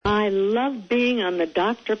love being on the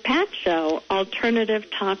Dr. Pat Show, Alternative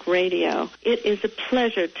Talk Radio. It is a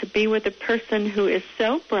pleasure to be with a person who is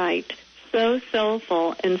so bright, so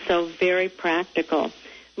soulful, and so very practical.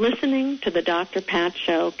 Listening to the Dr. Pat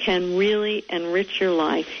Show can really enrich your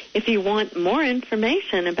life. If you want more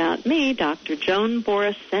information about me, Dr. Joan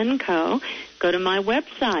Borisenko, go to my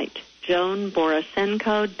website,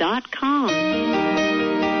 joanborisenko.com.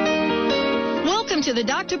 Welcome to the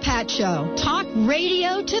Dr. Pat Show. Talk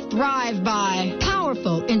radio to thrive by.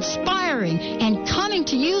 Powerful, inspiring, and coming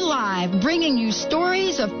to you live, bringing you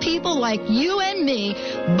stories of people like you and me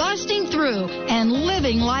busting through and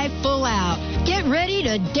living life full out. Get ready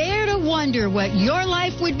to dare to wonder what your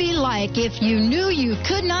life would be like if you knew you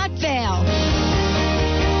could not fail.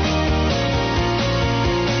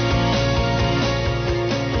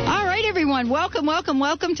 Everyone,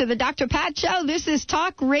 welcome to the Dr. Pat Show. This is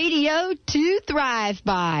Talk Radio to Thrive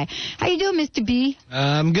By. How you doing, Mr. B?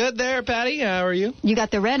 I'm good there, Patty. How are you? You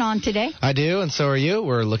got the red on today. I do, and so are you.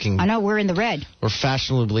 We're looking... I know, we're in the red. We're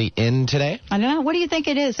fashionably in today. I know. What do you think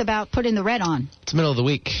it is about putting the red on? It's the middle of the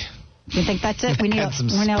week. You think that's it? We need Add some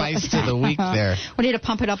spice to the week there. We need to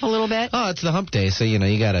pump it up a little bit? Oh, it's the hump day, so, you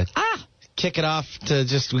got to... kick it off to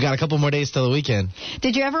we got a couple more days till the weekend.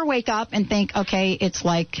 Did you ever wake up and think, okay, it's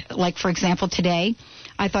like for example, today?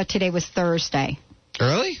 I thought today was Thursday.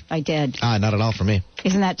 Early? I did. Not at all for me.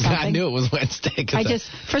 Isn't that something? I knew it was Wednesday.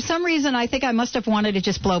 For some reason, I think I must have wanted to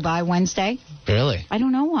just blow by Wednesday. Really? I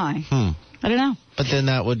don't know why. I don't know. But then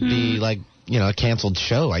that would be like, a canceled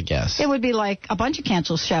show, I guess. It would be like a bunch of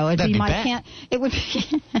canceled shows. That'd be bad. It would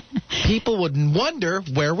be... People would wonder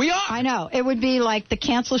where we are. I know. It would be like the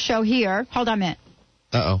cancel show here. Hold on a minute.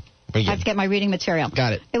 Uh-oh. I have to get my reading material.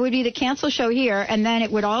 Got it. It would be the cancel show here, and then it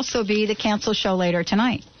would also be the cancel show later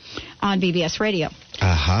tonight on BBS Radio.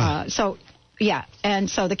 Uh-huh. And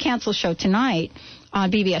so the cancel show tonight on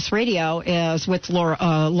BBS Radio is with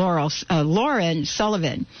Lauren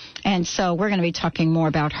Sullivan. And so we're going to be talking more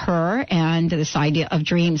about her and this idea of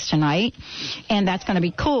dreams tonight. And that's going to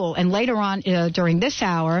be cool. And later on during this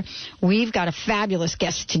hour, we've got a fabulous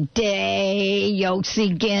guest today.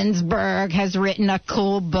 Yossi Ginsburg has written a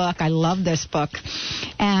cool book. I love this book.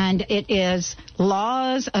 And it is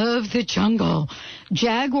Laws of the Jungle.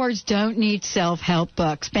 Jaguars don't need self-help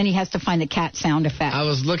books. Benny has to find the cat sound effect. I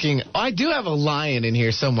was looking. I do have a lion in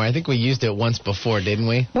here somewhere. I think we used it once before, didn't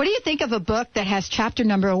we? What do you think of a book that has chapter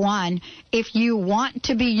number 1, If You Want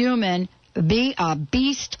to Be Human, Be a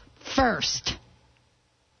Beast First?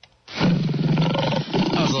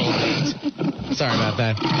 That was a little late. Sorry about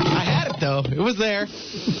that. I had it, though. It was there.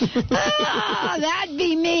 That'd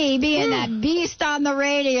be me, being that beast on the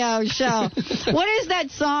radio show. What is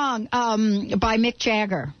that song by Mick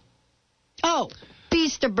Jagger? Oh,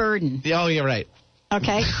 Beast of Burden. Oh, you're right.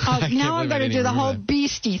 Okay. Now I'm going to do the whole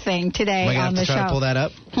beastie thing today on the show. Am I going to try to pull that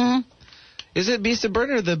up? Is it Beast of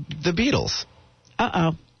Burden or the Beatles?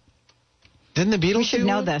 Uh-oh. Didn't the Beatles We should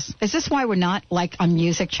know this. Is this why we're not, on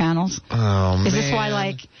music channels? Oh, man.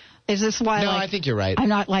 Is this why, No, I think you're right. I'm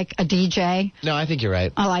not like a DJ? No, I think you're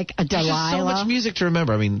right. I like a Delilah. There's just so much music to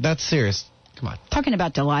remember. I mean, that's serious. Come on. Talking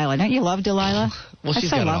about Delilah. Don't you love Delilah? Well,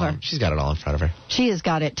 she's got it all in front of her. She has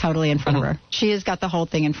got it totally in front of her. She has got the whole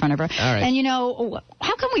thing in front of her. All right. And,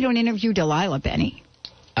 how come we don't interview Delilah, Benny?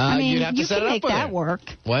 I mean, you'd have to set it up you can make that work.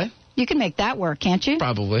 What? You can make that work, can't you?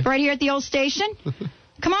 Probably. Right here at the old station?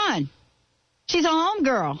 Come on. She's a home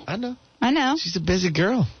girl. I know. She's a busy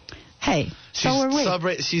girl. Hey, so are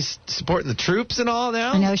we. She's supporting the troops and all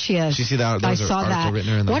now. I know she is. You see that? I saw that.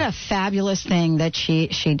 What a fabulous thing that she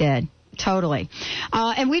did. Totally.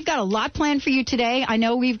 And we've got a lot planned for you today. I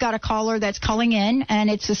know we've got a caller that's calling in,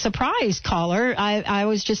 and it's a surprise caller. I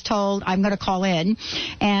was just told I'm going to call in,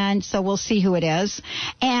 and so we'll see who it is.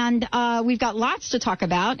 And we've got lots to talk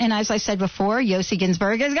about. And as I said before, Yossi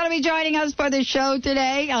Ginsburg is going to be joining us for the show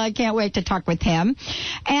today. I can't wait to talk with him.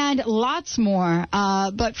 And lots more.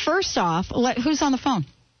 But first off, who's on the phone?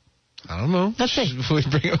 I don't know. Let's see. We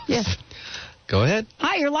bring Yeah. Go ahead.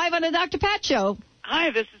 Hi, you're live on the Dr. Pat Show.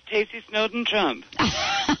 Hi, this is Casey Snowden Trump.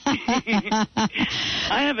 I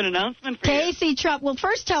have an announcement for you. Casey Trump. Well,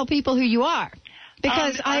 first tell people who you are.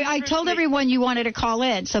 Because I told everyone you wanted to call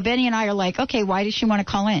in. So Benny and I are like, okay, why does she want to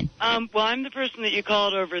call in? Well, I'm the person that you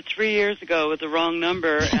called over 3 years ago with the wrong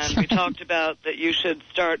number, and we talked about that you should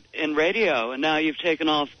start in radio, and now you've taken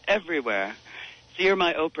off everywhere. So you're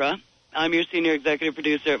my Oprah. I'm your senior executive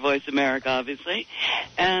producer at Voice America, obviously.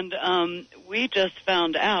 And we just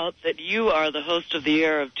found out that you are the host of the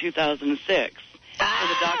year of 2006 for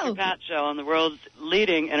the Dr. Pat Show on the world's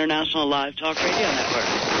leading international live talk radio network.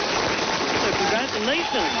 So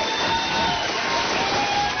congratulations.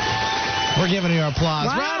 We're giving you applause.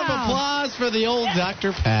 Wow. Round of applause for the old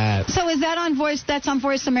Dr. Pat. So is that on Voice? That's on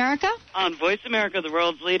Voice America? On Voice America, the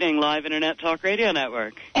world's leading live internet talk radio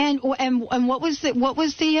network. And what was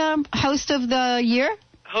the host of the year?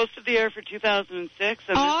 Host of the year for 2006.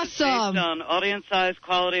 And awesome. This is based on audience size,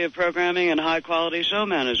 quality of programming, and high quality show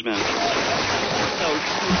management. So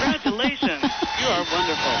congratulations. You are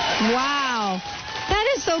wonderful. Wow.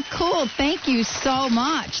 That is so cool. Thank you so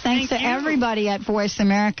much. Thanks to everybody at Voice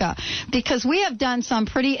America, because we have done some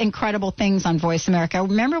pretty incredible things on Voice America.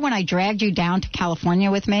 Remember when I dragged you down to California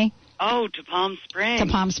with me? Oh, to Palm Springs. To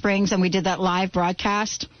Palm Springs, and we did that live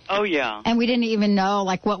broadcast? Oh, yeah. And we didn't even know,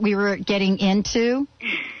 like, what we were getting into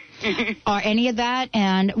or any of that,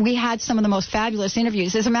 and we had some of the most fabulous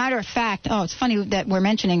interviews. As a matter of fact, it's funny that we're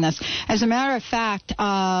mentioning this. As a matter of fact,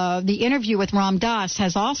 the interview with Ram Dass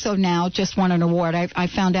has also now just won an award. I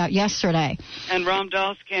found out yesterday. And Ram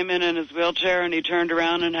Dass came in his wheelchair, and he turned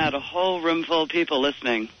around and had a whole room full of people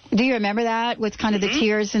listening. Do you remember that, with kind of the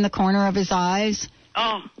tears in the corner of his eyes?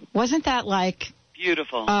 Oh. Wasn't that like...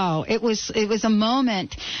 Beautiful. Oh, it was a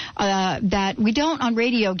moment that we don't on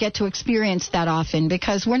radio get to experience that often,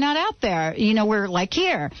 because we're not out there. You know, we're like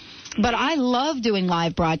here. But I love doing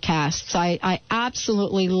live broadcasts. I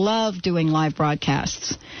absolutely love doing live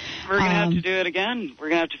broadcasts. We're going to have to do it again. We're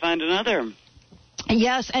going to have to find another.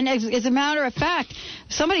 Yes, and as a matter of fact,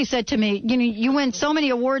 somebody said to me, you win so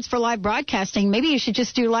many awards for live broadcasting, maybe you should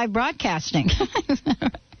just do live broadcasting.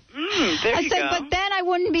 I said, but then I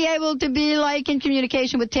wouldn't be able to be like in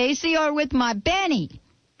communication with Tacey or with my Benny.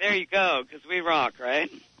 There you go, because we rock, right?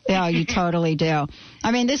 Yeah, you totally do.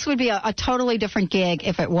 I mean, this would be a totally different gig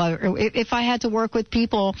if I had to work with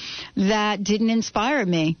people that didn't inspire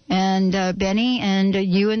me. And Benny, and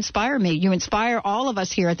you inspire me. You inspire all of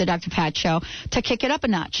us here at the Dr. Pat Show to kick it up a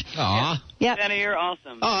notch. Aw. Yep. Benny, you're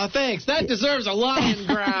awesome. Oh, thanks. That deserves a lion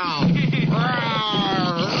growl.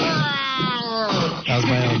 That was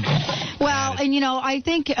my own. Well, and I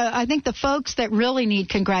think the folks that really need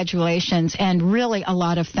congratulations and really a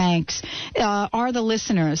lot of thanks are the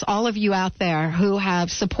listeners, all of you out there who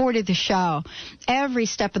have supported the show every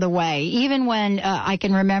step of the way. Even when I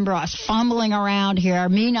can remember us fumbling around here,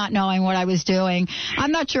 me not knowing what I was doing.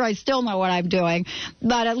 I'm not sure I still know what I'm doing,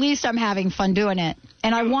 but at least I'm having fun doing it.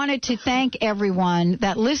 And I wanted to thank everyone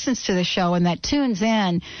that listens to the show and that tunes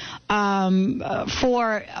in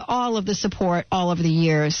for all of the support all of the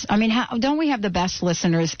years. I mean, don't we have the best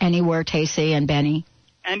listeners anywhere, Tacey and Benny?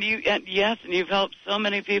 And yes, and you've helped so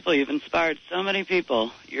many people. You've inspired so many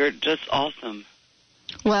people. You're just awesome.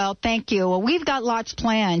 Well, thank you. Well, we've got lots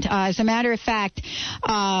planned. As a matter of fact,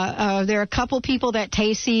 there are a couple people that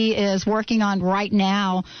Tacey is working on right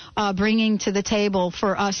now, bringing to the table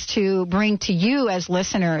for us to bring to you as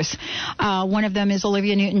listeners. One of them is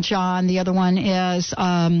Olivia Newton-John. The other one is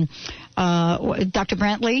Dr.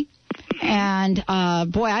 Brentley. And,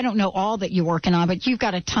 boy, I don't know all that you're working on, but you've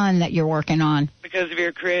got a ton that you're working on. Because of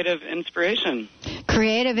your creative inspiration.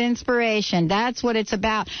 Creative inspiration. That's what it's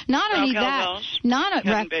about. Not only that.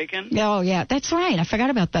 Kevin Bacon. Oh, yeah, that's right. I forgot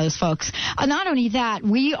about those folks. Not only that,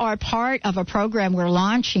 we are part of a program we're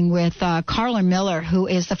launching with Carla Miller, who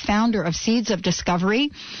is the founder of Seeds of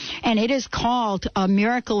Discovery, and it is called A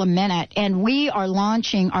Miracle a Minute. And we are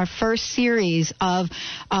launching our first series of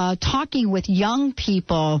talking with young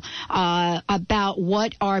people about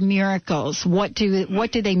what are miracles, what do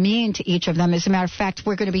they mean to each of them. As a matter of fact,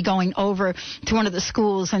 we're going to be going over to one of the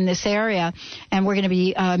schools in this area, and we're going to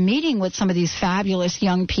be meeting with some of these fabulous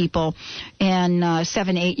young people in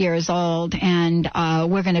 7, 8 years old, and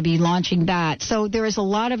we're going to be launching that. So there is a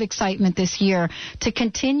lot of excitement this year to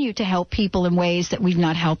continue to help people in ways that we've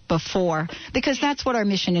not helped before, because that's what our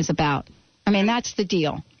mission is about. I mean, that's the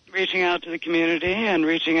deal. Reaching out to the community and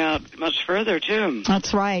reaching out much further, too.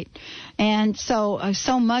 That's right. And so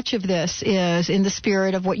much of this is in the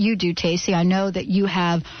spirit of what you do, Tacey. I know that you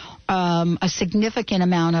have a significant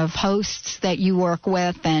amount of hosts that you work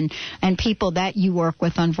with and people that you work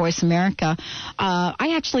with on Voice America.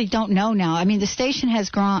 I actually don't know now. I mean, the station has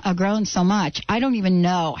grown so much. I don't even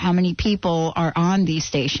know how many people are on these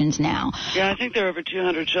stations now. Yeah, I think there are over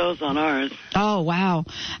 200 shows on ours. Oh, wow.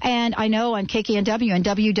 And I know on KKNW and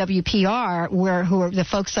WWPR, who are the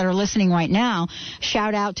folks that are listening right now,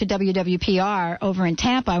 shout out to WWPR over in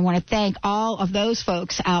Tampa. I want to thank all of those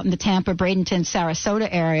folks out in the Tampa, Bradenton, Sarasota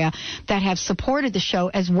area that have supported the show,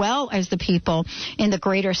 as well as the people in the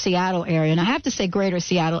greater Seattle area. And I have to say greater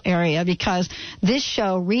Seattle area because this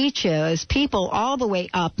show reaches people all the way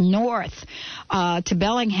up north to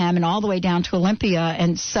Bellingham and all the way down to Olympia.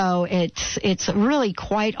 And so it's really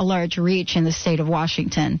quite a large reach in the state of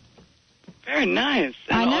Washington. Very nice.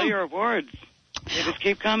 And all your awards. They just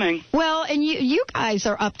keep coming. Well, and you guys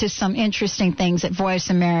are up to some interesting things at Voice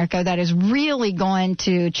America that is really going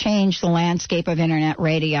to change the landscape of Internet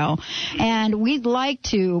radio. And we'd like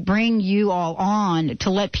to bring you all on to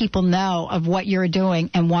let people know of what you're doing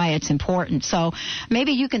and why it's important. So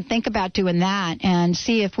maybe you can think about doing that and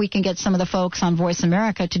see if we can get some of the folks on Voice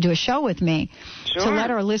America to do a show with me. Sure. To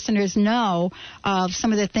let our listeners know of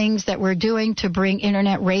some of the things that we're doing to bring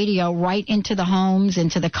Internet radio right into the homes,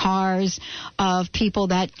 into the cars of people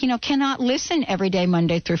that, cannot listen every day,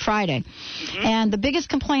 Monday through Friday. Mm-hmm. And the biggest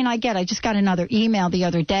complaint I get, I just got another email the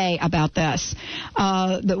other day about this.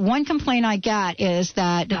 The one complaint I get is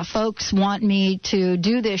that folks want me to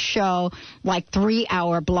do this show like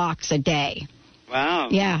 3-hour blocks a day. Wow.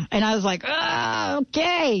 Yeah, and I was like,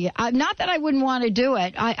 okay. Not that I wouldn't want to do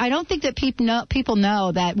it. I don't think that people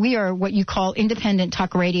know that we are what you call independent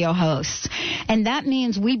talk radio hosts, and that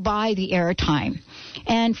means we buy the airtime.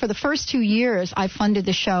 And for the first 2 years, I funded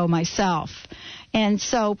the show myself. And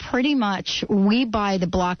so pretty much we buy the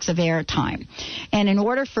blocks of airtime. And in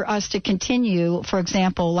order for us to continue, for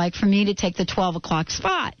example, like for me to take the 12 o'clock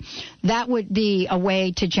spot, that would be a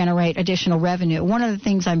way to generate additional revenue. One of the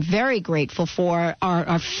things I'm very grateful for are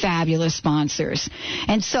our fabulous sponsors.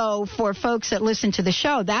 And so for folks that listen to the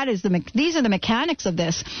show, these are the mechanics of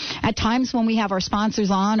this. At times when we have our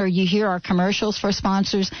sponsors on or you hear our commercials for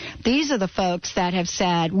sponsors, these are the folks that have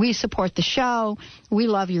said, we support the show, we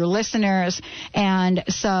love your listeners, and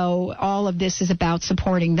so all of this is about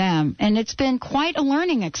supporting them. And it's been quite a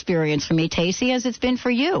learning experience for me, Tacey, as it's been for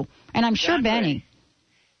you. And I'm sure Benny.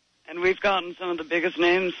 And we've gotten some of the biggest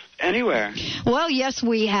names anywhere. Well, yes,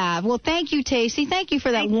 we have. Well, thank you, Tacey. Thank you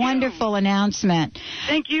for that wonderful announcement.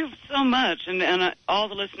 Thank you so much. And all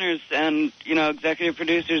the listeners and, executive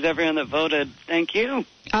producers, everyone that voted, thank you.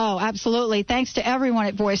 Oh, absolutely. Thanks to everyone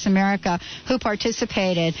at Voice America who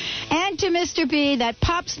participated. And to Mr. B that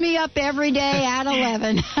pops me up every day at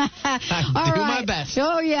 11. I do my best.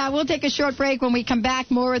 Oh, yeah. We'll take a short break. When we come back,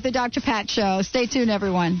 more with the Dr. Pat Show. Stay tuned,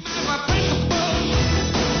 everyone.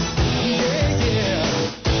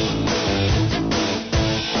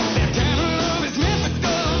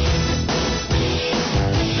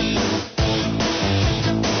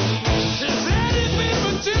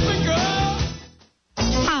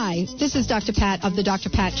 Hi, this is Dr. Pat of The Dr.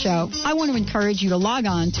 Pat Show. I want to encourage you to log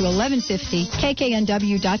on to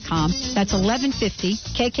 1150kknw.com. That's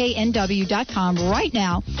 1150kknw.com right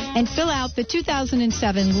now and fill out the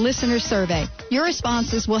 2007 listener survey. Your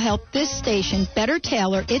responses will help this station better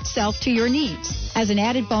tailor itself to your needs. As an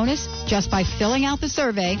added bonus, just by filling out the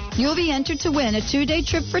survey, you'll be entered to win a 2-day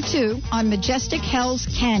trip for 2 on Majestic Hells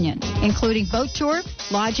Canyon, including boat tour,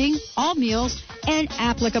 lodging, all meals, and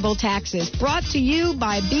applicable taxes. Brought to you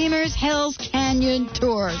by Beamer's Hells Canyon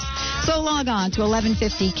Tours. So log on to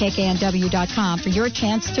 1150kknw.com for your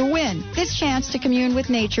chance to win. This chance to commune with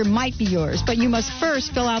nature might be yours, but you must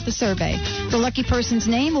first fill out the survey. The lucky person's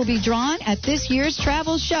name will be drawn at this year's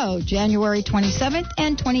travel show, January 27th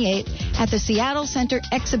and 28th at the Seattle Center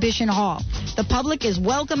Exhibition Hall. The public is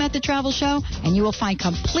welcome at the travel show, and you will find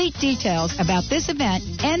complete details about this event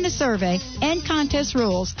and the survey and contest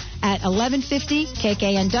rules at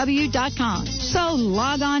 1150kknw.com. So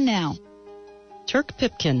log on now. Turk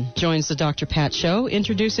Pipkin joins the Dr. Pat Show,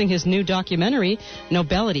 introducing his new documentary,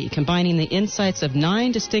 Nobelity, combining the insights of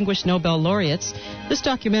 9 distinguished Nobel laureates. This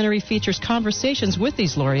documentary features conversations with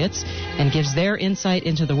these laureates and gives their insight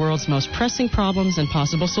into the world's most pressing problems and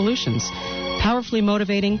possible solutions. Powerfully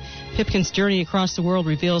motivating, Pipkin's journey across the world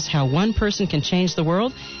reveals how one person can change the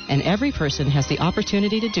world, and every person has the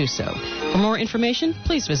opportunity to do so. For more information,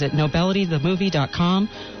 please visit nobelitythemovie.com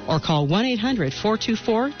or call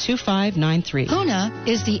 1-800-424-2593. Huna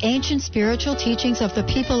is the ancient spiritual teachings of the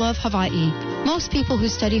people of Hawaii. Most people who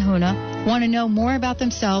study Huna want to know more about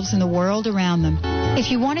themselves and the world around them. If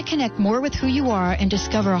you want to connect more with who you are and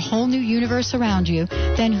discover a whole new universe around you,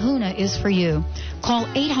 then Huna is for you. Call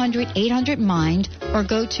 800-800-MIND or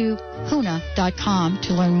go to huna.com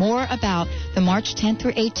to learn more about the March 10th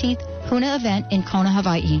through 18th Huna event in Kona,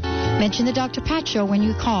 Hawaii. Mention the Dr. Pat Show when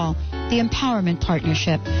you call. The Empowerment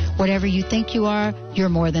Partnership. Whatever you think you are, you're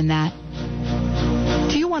more than that.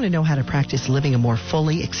 Do you want to know how to practice living a more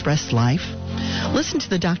fully expressed life? Listen to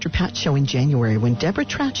the Dr. Pat Show in January when Deborah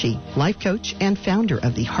Trachy, life coach and founder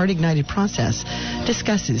of the Heart Ignited process,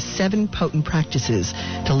 discusses 7 potent practices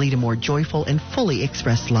to lead a more joyful and fully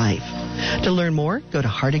expressed life. To learn more, go to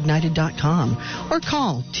heartignited.com or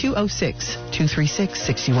call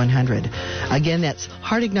 206-236-6100. Again, that's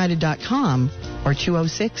heartignited.com or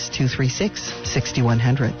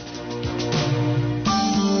 206-236-6100.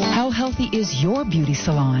 healthy is your beauty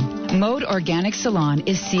salon? Mode Organic Salon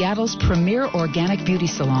is Seattle's premier organic beauty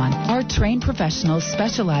salon. Our trained professionals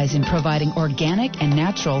specialize in providing organic and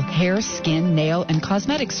natural hair, skin, nail, and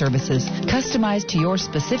cosmetic services customized to your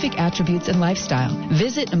specific attributes and lifestyle.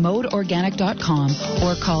 Visit modeorganic.com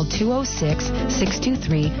or call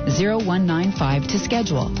 206-623-0195 to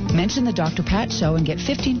schedule. Mention the Dr. Pat Show and get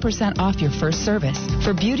 15% off your first service.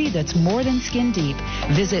 For beauty that's more than skin deep,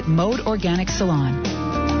 visit Mode Organic Salon.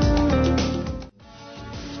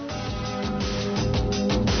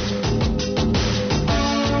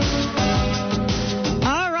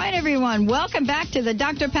 All right, everyone. Welcome back to the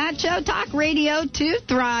Dr. Pat Show, talk radio to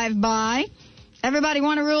thrive by. Everybody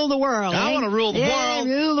want to rule the world. I want to rule the world.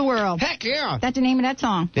 Rule the world. Heck yeah. That's the name of that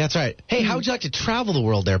song. That's right. Hey, how would you like to travel the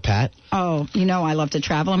world there, Pat? Oh, you know I love to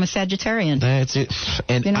travel. I'm a Sagittarian. That's it.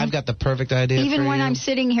 And You know, I've got the perfect idea Even for when you. I'm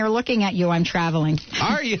sitting here looking at you, I'm traveling.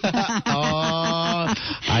 Are you? Oh,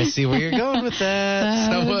 I see where you're going with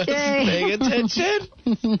that. Someone's paying attention.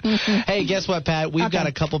 Hey, guess what, Pat? We've got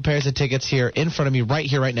a couple pairs of tickets here in front of me right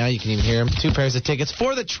here, right now. You can even hear them. 2 pairs of tickets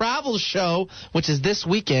for the travel show, which is this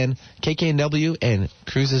weekend. KKNW and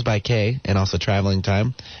Cruises by K, and also Traveling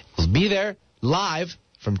Time. We'll be there live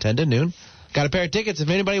from 10 to noon. Got a pair of tickets if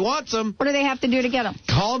anybody wants them. What do they have to do to get them?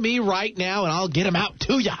 Call me right now, and I'll get them out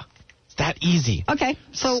to ya. It's that easy. Okay,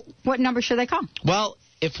 so what number should they call? Well,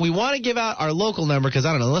 if we want to give out our local number, because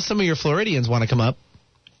I don't know, unless some of your Floridians want to come up,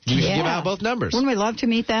 you should give out both numbers. Wouldn't we love to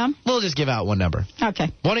meet them? We'll just give out one number. Okay.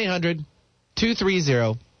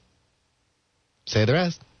 1-800-230. Say the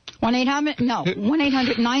rest.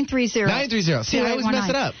 1-800-930. 930. See, I always mess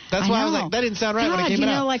it up. That's why I was like, that didn't sound right when it came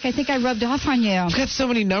out. Like I think I rubbed off on you. I've got so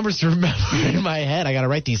many numbers to remember in my head. I got to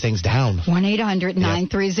write these things down.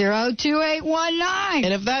 1-800-930-2819.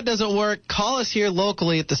 And if that doesn't work, call us here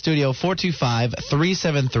locally at the studio,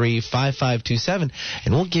 425-373-5527,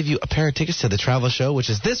 and we'll give you a pair of tickets to the travel show,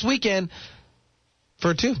 which is this weekend.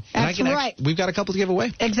 For 2. That's right. We've got a couple to give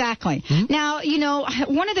away. Exactly. Mm-hmm. Now, you know,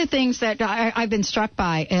 one of the things that I've been struck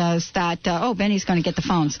by is that, Benny's going to get the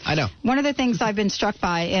phones. I know. One of the things I've been struck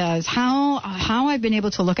by is how I've been able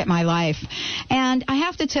to look at my life. And I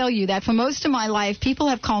have to tell you that for most of my life, people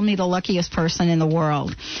have called me the luckiest person in the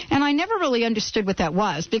world. And I never really understood what that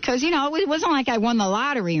was because, you know, it wasn't like I won the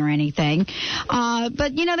lottery or anything.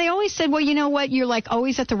 But, you know, they always said, well, you know what, you're like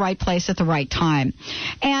always at the right place at the right time.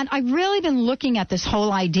 And I've really been looking at this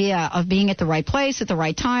whole idea of being at the right place at the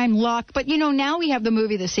right time, luck. But, you know, now we have the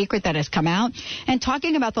movie The Secret that has come out and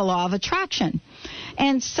talking about the law of attraction.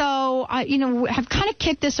 And so, you know, have kind of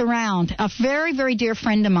kicked this around. A very, very dear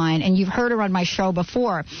friend of mine, and you've heard her on my show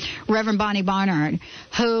before, Reverend Bonnie Barnard,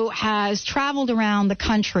 who has traveled around the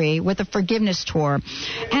country with a forgiveness tour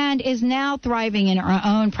and is now thriving in her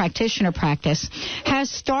own practitioner practice, has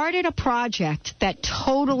started a project that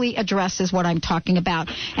totally addresses what I'm talking about.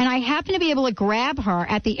 And I happen to be able to grab her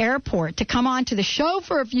at the airport to come on to the show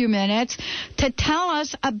for a few minutes to tell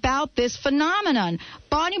us about this phenomenon.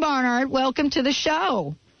 Bonnie Barnard, welcome to the show.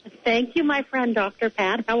 Thank you, my friend, Dr.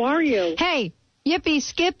 Pat. How are you? Hey, yippee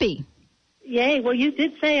skippy. Yay. Well, you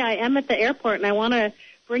did say I am at the airport, and I want to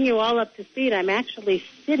bring you all up to speed. I'm actually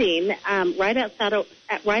sitting right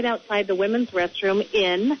outside the women's restroom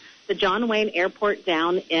in the John Wayne Airport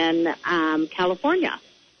down in California.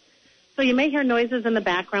 So you may hear noises in the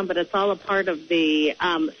background, but it's all a part of the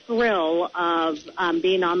thrill of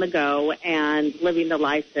being on the go and living the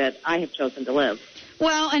life that I have chosen to live.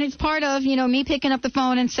 Well, and it's part of, you know, me picking up the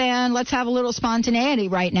phone and saying, let's have a little spontaneity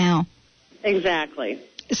right now. Exactly.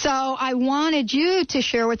 So I wanted you to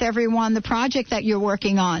share with everyone the project that you're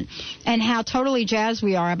working on and how totally jazzed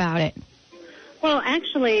we are about it. Well,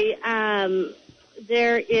 actually,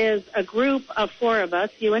 there is a group of 4 of us,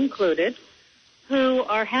 you included, who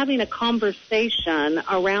are having a conversation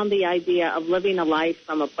around the idea of living a life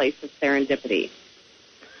from a place of serendipity.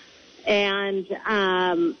 And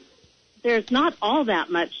there's not all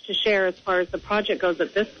that much to share as far as the project goes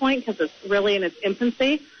at this point because it's really in its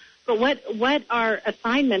infancy. But what our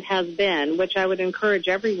assignment has been, which I would encourage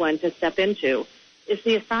everyone to step into, is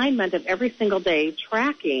the assignment of every single day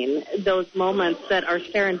tracking those moments that are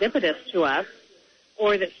serendipitous to us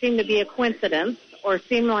or that seem to be a coincidence or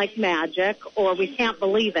seem like magic or we can't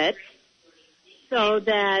believe it, so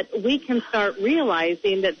that we can start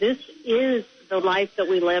realizing that this is the life that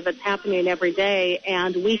we live. It's happening every day,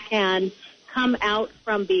 and we can come out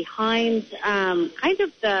from behind kind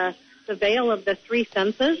of the veil of the 3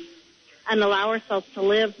 senses and allow ourselves to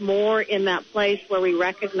live more in that place where we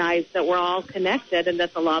recognize that we're all connected and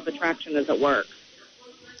that the law of attraction is at work.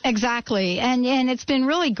 Exactly. And it's been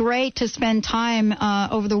really great to spend time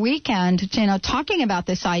over the weekend, talking about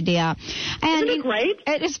this idea. And Isn't it great?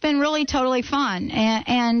 It's been really totally fun.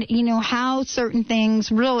 And how certain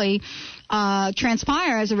things really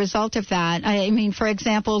transpire as a result of that. I mean, for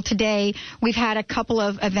example, today we've had a couple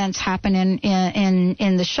of events happen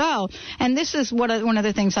in the show, and this is one of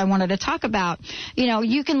the things I wanted to talk about.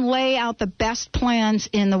 You can lay out the best plans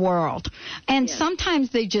in the world, and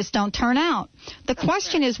sometimes they just don't turn out. The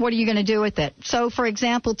question is, what are you going to do with it? So, for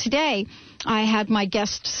example, today I had my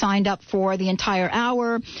guest signed up for the entire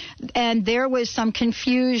hour, and there was some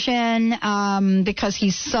confusion because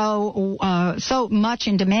he's so much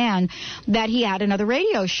in demand that he had another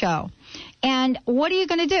radio show. And what are you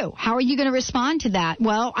going to do? How are you going to respond to that?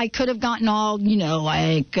 Well, I could have gotten all,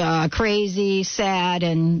 crazy, sad,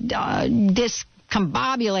 and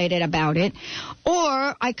discombobulated about it.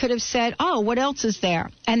 Or I could have said, what else is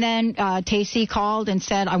there? And then Tacey called and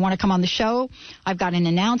said, I want to come on the show. I've got an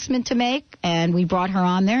announcement to make. And we brought her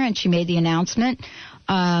on there, and she made the announcement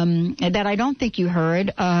that I don't think you heard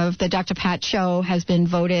of. The Dr. Pat Show has been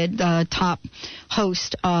voted the top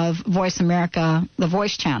host of Voice America, the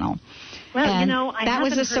Voice Channel. Well, and I that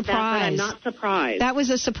was a heard surprise. That, but I'm not surprised. That was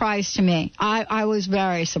a surprise to me. I was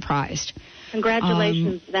very surprised.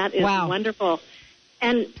 Congratulations. That is wonderful.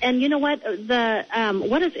 And you know what?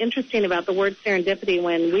 What is interesting about the word serendipity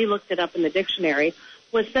when we looked it up in the dictionary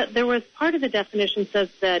was that there was part of the definition says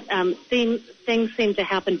that things seem to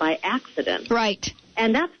happen by accident. Right.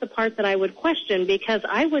 And that's the part that I would question, because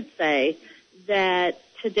I would say that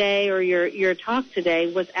today, or your talk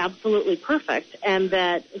today, was absolutely perfect, and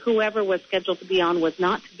that whoever was scheduled to be on was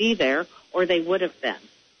not to be there, or they would have been.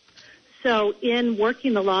 So in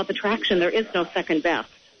working the law of attraction, there is no second best.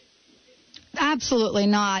 Absolutely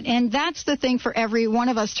not. And that's the thing for every one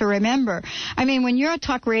of us to remember. I mean, when you're a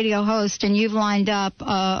talk radio host and you've lined up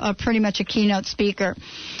pretty much a keynote speaker,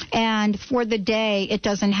 and for the day it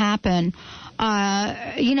doesn't happen,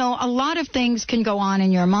 a lot of things can go on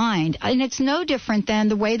in your mind. And it's no different than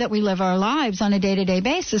the way that we live our lives on a day-to-day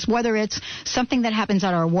basis, whether it's something that happens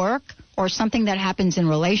at our work or something that happens in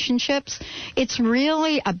relationships. It's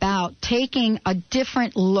really about taking a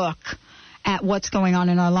different look at what's going on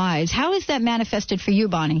in our lives. How is that manifested for you,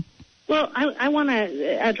 Bonnie? Well, I want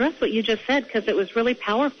to address what you just said, because it was really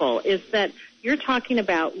powerful, is that you're talking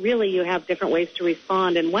about really you have different ways to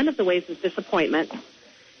respond, and one of the ways is disappointment,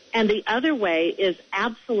 and the other way is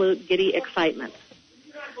absolute giddy excitement.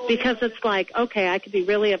 Because it's like, okay, I could be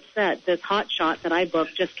really upset. This hot shot that I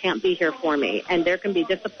booked just can't be here for me, and there can be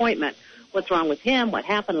disappointment. What's wrong with him? What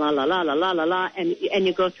happened? La, la, la, la, la, la, la, and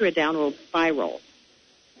you go through a downward spiral.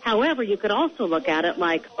 However, you could also look at it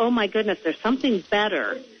like, oh, my goodness, there's something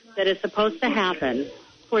better that is supposed to happen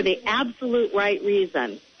for the absolute right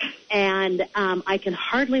reason, and I can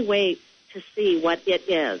hardly wait to see what it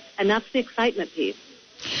is. And that's the excitement piece.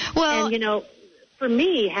 Well, and, for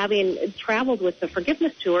me, having traveled with the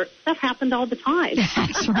forgiveness tour, stuff happened all the time.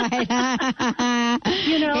 That's right.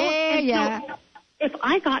 So if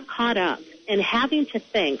I got caught up in having to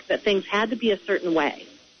think that things had to be a certain way,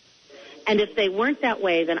 and if they weren't that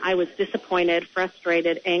way, then I was disappointed,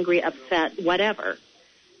 frustrated, angry, upset, whatever,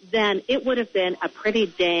 then it would have been a pretty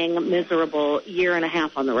dang miserable year and a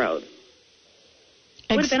half on the road.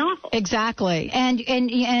 It would have been awful. Exactly. And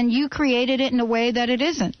you created it in a way that it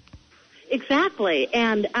isn't. Exactly.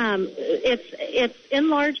 And it's in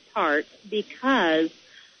large part because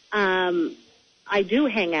I do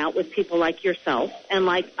hang out with people like yourself and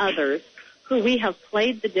like others who we have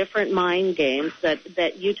played the different mind games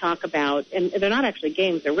that you talk about, and they're not actually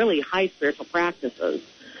games, they're really high spiritual practices,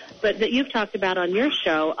 but that you've talked about on your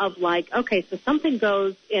show of like, okay, so something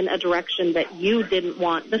goes in a direction that you didn't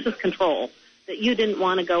want, this is control, that you didn't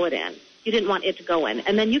want to go it in. You didn't want it to go in.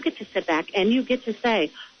 And then you get to sit back and you get to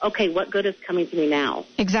say, okay, what good is coming to me now?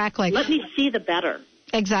 Exactly. Let me see the better.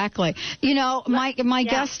 Exactly. My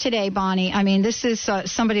guest today, Bonnie, I mean, this is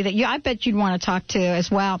somebody that I bet you'd want to talk to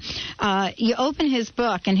as well. You open his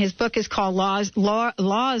book, and his book is called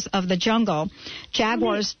Laws of the Jungle.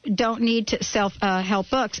 Jaguars don't need to self-help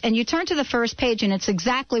books. And you turn to the first page, and it's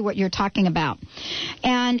exactly what you're talking about.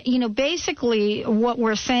 And, basically what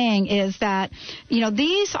we're saying is that,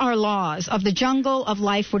 these are laws of the jungle, of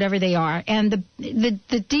life, whatever they are. And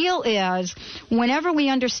the deal is, whenever we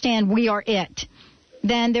understand we are it,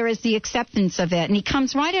 then there is the acceptance of it. And he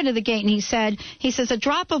comes right out of the gate and he says, a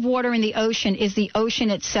drop of water in the ocean is the ocean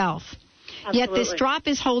itself. Absolutely. Yet this drop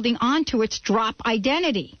is holding on to its drop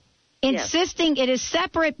identity, insisting it is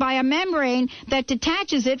separate by a membrane that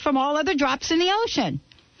detaches it from all other drops in the ocean.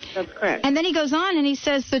 That's correct. And then he goes on and he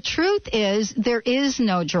says, the truth is there is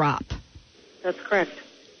no drop. That's correct.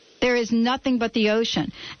 There is nothing but the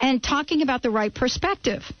ocean. And talking about the right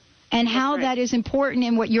perspective and how that is important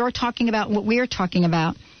in what you're talking about and what we're talking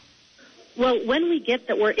about. Well, when we get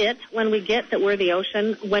that we're it, when we get that we're the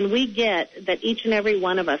ocean, when we get that each and every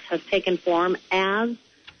one of us has taken form as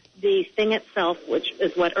the thing itself, which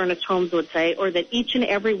is what Ernest Holmes would say, or that each and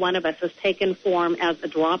every one of us has taken form as a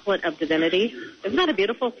droplet of divinity. Isn't that a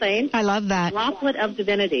beautiful saying? I love that. Droplet of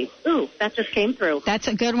divinity. Ooh, that just came through. That's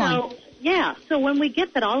a good one. So, yeah, so when we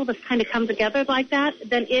get that all of us kind of come together like that,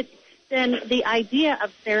 then the idea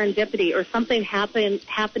of serendipity or something happening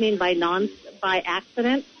by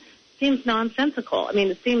accident seems nonsensical. I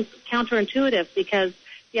mean, it seems counterintuitive because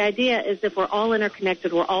the idea is if we're all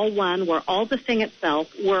interconnected, we're all one, we're all the thing itself,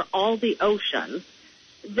 we're all the ocean,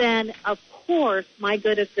 then of course my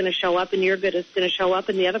good is going to show up and your good is going to show up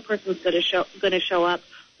and the other person's going to show up.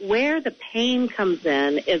 Where the pain comes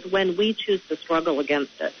in is when we choose to struggle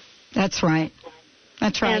against it. That's right.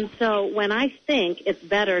 That's right. And so when I think it's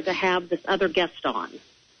better to have this other guest on,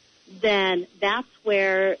 then that's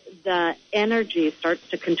where the energy starts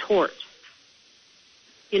to contort.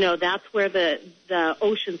 You know, that's where the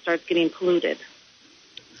ocean starts getting polluted.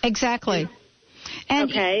 Exactly.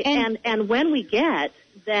 And when we get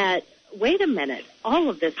that, wait a minute, all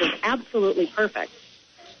of this is absolutely perfect,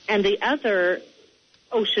 and the other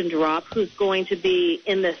ocean drop who's going to be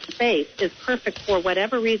in this space is perfect for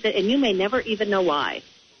whatever reason, and you may never even know why.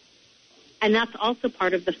 And that's also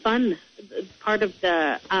part of the fun, part of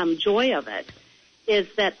the joy of it, is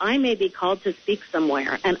that I may be called to speak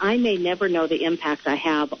somewhere, and I may never know the impact I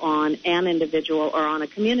have on an individual or on a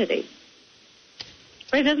community.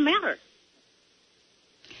 But it doesn't matter.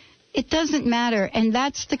 It doesn't matter, and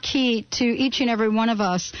that's the key to each and every one of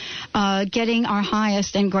us getting our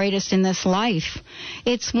highest and greatest in this life.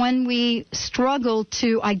 It's when we struggle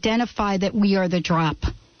to identify that we are the drop.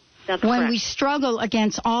 That's when correct. we struggle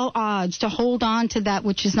against all odds to hold on to that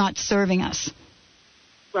which is not serving us.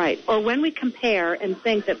 Right. Or when we compare and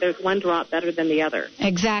think that there's one drop better than the other.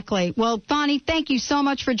 Exactly. Well, Bonnie, thank you so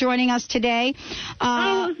much for joining us today. It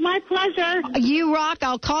was my pleasure. You rock.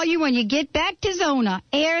 I'll call you when you get back to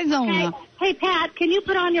Arizona. Okay. Hey, Pat, can you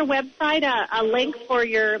put on your website a link for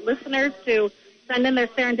your listeners to send in their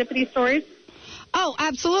serendipity stories? Oh,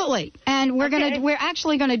 absolutely. And we're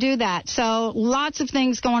actually going to do that. So lots of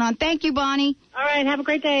things going on. Thank you, Bonnie. All right. Have a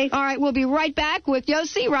great day. All right. We'll be right back with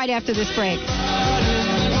Yossi right after this break.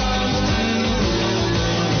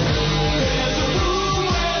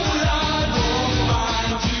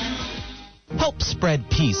 Help spread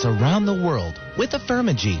peace around the world with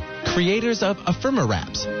Affirmagee, creators of Affirma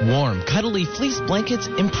Wraps, warm, cuddly fleece blankets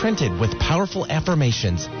imprinted with powerful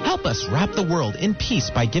affirmations. Help us wrap the world in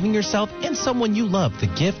peace by giving yourself and someone you love the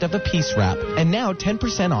gift of a peace wrap. And now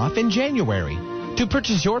 10% off in January. To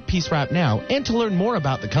purchase your peace wrap now and to learn more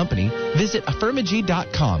about the company, visit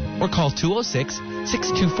affirmagee.com or call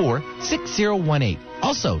 206-624-6018.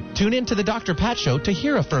 Also, tune in to the Dr. Pat Show to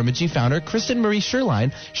hear Affirmagee founder Kristen Marie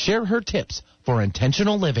Sherline share her tips for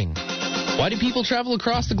intentional living. Why do people travel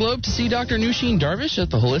across the globe to see Dr. Nusheen Darvish at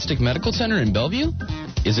the Holistic Medical Center in Bellevue?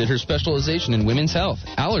 Is it her specialization in women's health,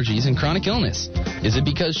 allergies, and chronic illness? Is it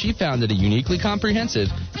because she founded a uniquely comprehensive,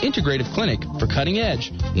 integrative clinic for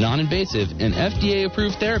cutting-edge, non-invasive, and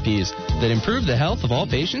FDA-approved therapies that improve the health of all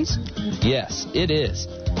patients? Yes, it is.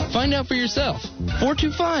 Find out for yourself.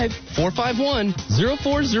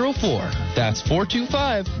 425-451-0404. That's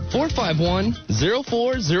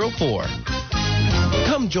 425-451-0404.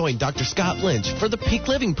 Come join Dr. Scott Lynch for the Peak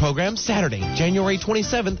Living Program Saturday, January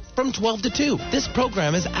 27th from 12 to 2. This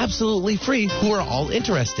program is absolutely free who are all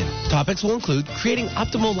interested. Topics will include creating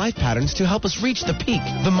optimal life patterns to help us reach the peak,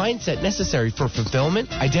 the mindset necessary for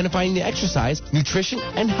fulfillment, identifying the exercise, nutrition,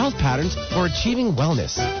 and health patterns for achieving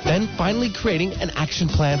wellness, then finally creating an action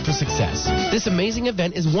plan for success. This amazing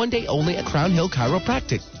event is one day only at Crown Hill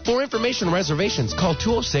Chiropractic. For information and reservations, call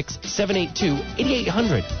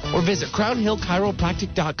 206-782-8800 or visit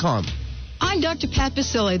crownhillchiropractic.com. I'm Dr. Pat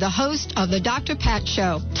Basile, the host of the Dr. Pat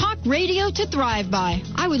Show. Talk radio to thrive by.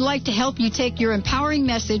 I would like to help you take your empowering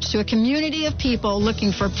message to a community of people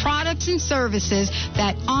looking for products and services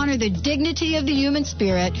that honor the dignity of the human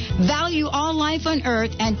spirit, value all life on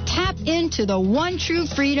earth, and tap into the one true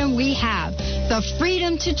freedom we have, the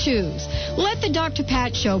freedom to choose. Let the Dr.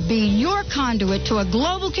 Pat Show be your conduit to a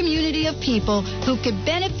global community of people who could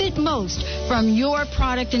benefit most from your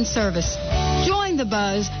product and service. Join the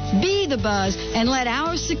buzz, be the buzz, and let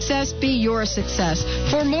our success be your success.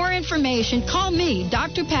 For more information, call me,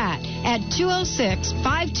 Dr. Pat, at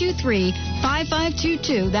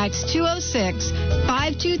 206-523-5522. That's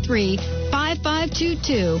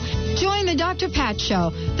 206-523-5522. Join the Dr. Pat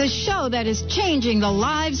Show, the show that is changing the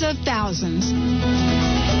lives of thousands.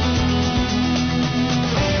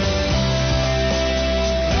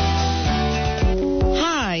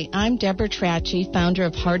 Hi, I'm Deborah Trachy, founder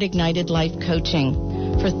of Heart Ignited Life Coaching.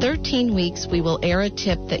 For 13 weeks, we will air a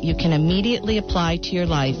tip that you can immediately apply to your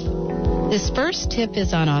life. This first tip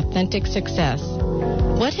is on authentic success.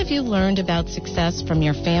 What have you learned about success from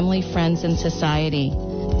your family, friends, and society?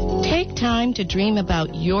 Take time to dream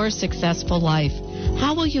about your successful life.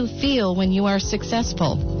 How will you feel when you are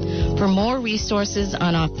successful? For more resources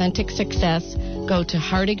on authentic success, go to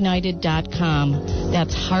heartignited.com.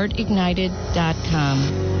 That's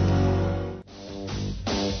heartignited.com.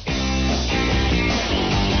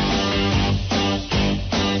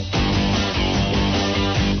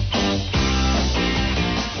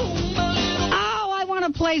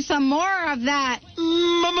 Play some more of that.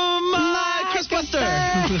 My Chris Buster.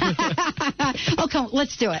 Oh, come on,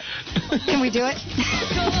 let's do it. Can we do it?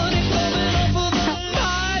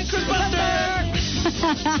 My Chris Buster.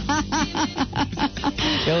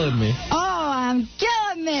 Killing me. Oh, I'm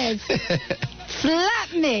killing this.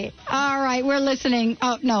 Slap me. All right, we're listening.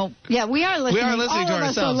 Oh, no. Yeah, we are listening. We are listening to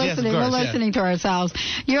ourselves. All of us are listening. Yes, of course, we're listening to ourselves.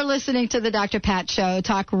 You're listening to the Dr. Pat Show,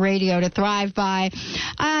 talk radio to thrive by.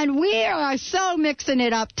 And we are so mixing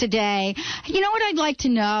it up today. You know what I'd like to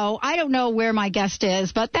know? I don't know where my guest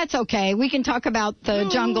is, but that's okay. We can talk about the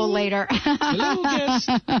jungle later. Hello, guest.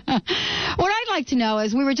 What I'd like to know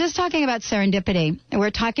is we were just talking about serendipity.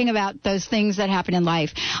 We're talking about those things that happen in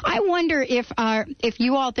life. I wonder if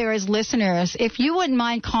you out there as listeners, if you wouldn't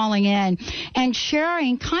mind calling in and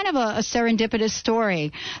sharing kind of a serendipitous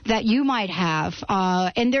story that you might have.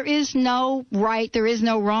 And there is no right, there is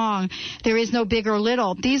no wrong, there is no big or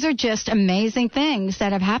little. These are just amazing things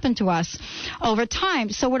that have happened to us over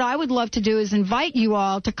time. So what I would love to do is invite you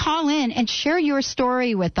all to call in and share your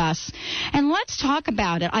story with us. And let's talk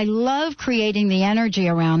about it. I love creating the energy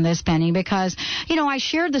around this, Penny, because, you know, I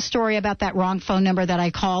shared the story about that wrong phone number that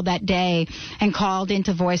I called that day and called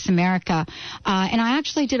into Voice America. And I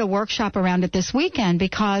actually did a workshop around it this weekend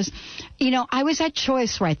because, you know, I was at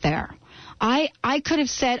choice right there. I could have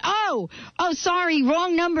said, oh, sorry,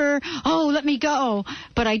 wrong number. Oh, let me go.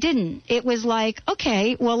 But I didn't. It was like,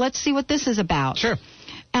 okay, well, let's see what this is about. Sure.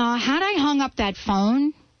 Had I hung up that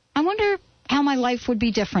phone, I wonder how my life would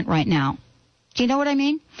be different right now. Do you know what I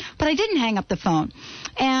mean? But I didn't hang up the phone.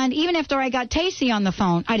 And even after I got Tacey on the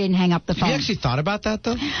phone, I didn't hang up the phone. Have you actually thought about that,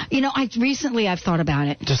 though? You know, I've thought about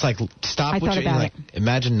it. Just like stop what you're like,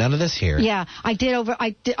 imagine none of this here. Yeah, I did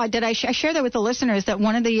I share that with the listeners that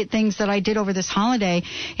one of the things that I did over this holiday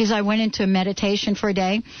is I went into meditation for a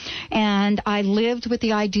day and I lived with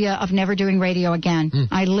the idea of never doing radio again.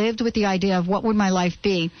 I lived with the idea of what would my life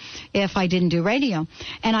be if I didn't do radio.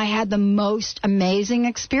 And I had the most amazing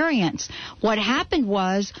experience. What happened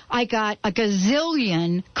was I got a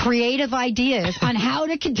gazillion creative ideas on how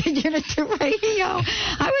to continue to do radio.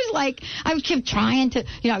 I kept trying to,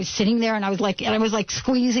 you know, I was sitting there and I was like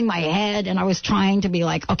squeezing my head and I was trying to be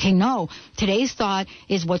like, okay, no, today's thought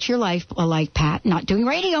is what's your life like, Pat? Not doing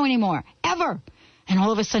radio anymore, ever. And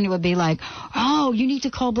all of a sudden it would be like, oh, you need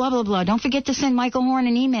to call blah, blah, blah. Don't forget to send Michael Horn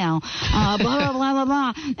an email, blah, blah, blah, blah,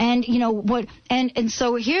 blah. And, you know, what? And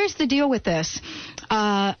so here's the deal with this.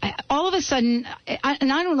 All of a sudden,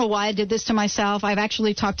 and I don't know why I did this to myself. I've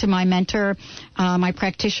actually talked to my mentor, my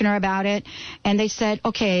practitioner about it. And they said,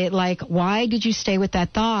 okay, like, why did you stay with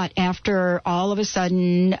that thought after all of a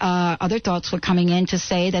sudden other thoughts were coming in to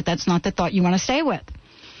say that that's not the thought you want to stay with?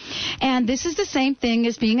 And this is the same thing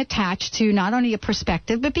as being attached to not only a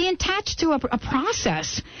perspective, but being attached to a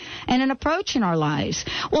process and an approach in our lives.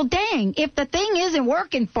 Well, dang, if the thing isn't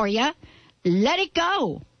working for you, let it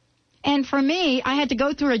go. And for me, I had to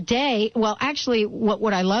go through a day. Well, actually,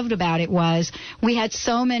 what I loved about it was we had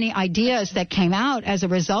so many ideas that came out as a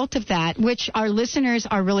result of that, which our listeners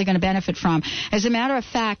are really going to benefit from. As a matter of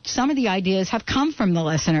fact, some of the ideas have come from the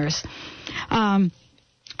listeners.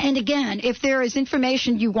 And again, if there is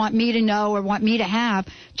information you want me to know or want me to have,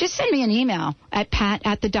 just send me an email at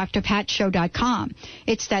pat@thedrpatshow.com.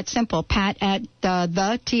 It's that simple,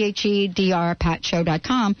 pat@the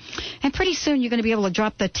patshow.com. And pretty soon you're going to be able to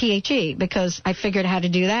drop the THE because I figured how to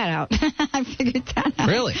do that out. I figured that out.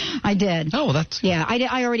 Really? I did. Oh, well, that's... Yeah,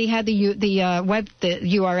 I already had the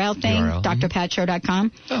URL thing,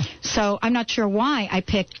 drpatshow.com. Oh. So I'm not sure why I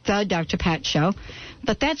picked the Dr. Pat Show.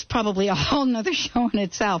 but that's probably a whole nother show in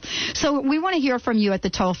itself. So we want to hear from you at the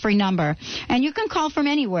toll-free number, and you can call from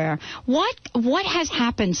anywhere. What has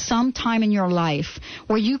happened sometime in your life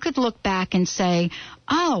where you could look back and say,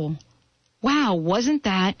 oh, wow, wasn't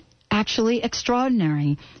that actually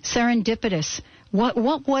extraordinary, serendipitous?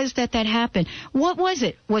 What was that happened? What was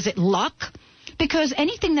it? Was it luck? Because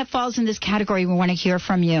anything that falls in this category, we want to hear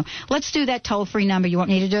from you. Let's do that toll-free number. You want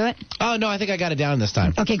me to do it? Oh, no, I think I got it down this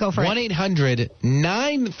time. Okay, go for it.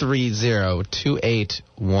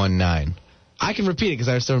 1-800-930-2819. I can repeat it because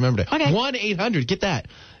I still remembered it. Okay. 1-800, get that,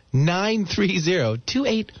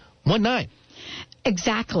 930-2819.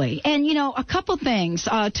 Exactly. And, a couple things.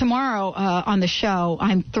 Tomorrow on the show,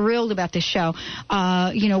 I'm thrilled about this show.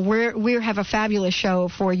 We have a fabulous show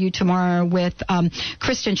for you tomorrow with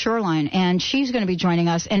Kristen Shoreline, and she's going to be joining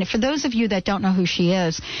us. And for those of you that don't know who she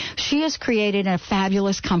has created a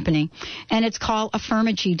fabulous company, and it's called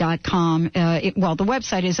Affirmagy.com. The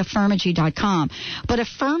website is Affirmagy.com. But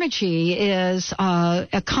Affirmagy is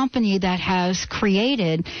a company that has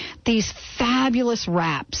created these fabulous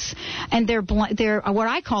wraps, and they're what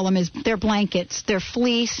I call them is they're blankets, they're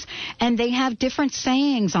fleece, and they have different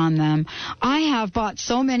sayings on them. I have bought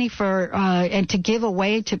so many and to give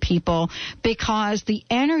away to people because the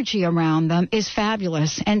energy around them is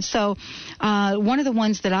fabulous. And so one of the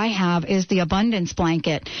ones that I have is the abundance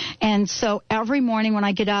blanket. And so every morning when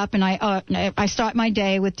I get up and I start my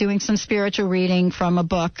day with doing some spiritual reading from a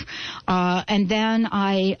book, and then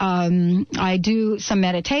I do some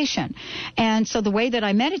meditation. And so the way that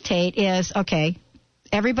I meditate is, okay,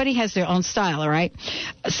 everybody has their own style, all right?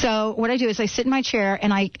 So what I do is I sit in my chair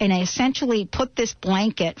and I essentially put this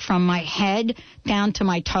blanket from my head down to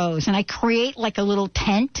my toes, and I create like a little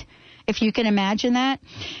tent, if you can imagine that.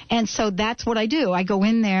 And so that's what I do. I go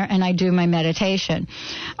in there and I do my meditation.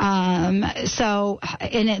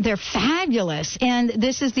 They're fabulous. And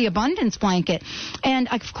this is the abundance blanket. And,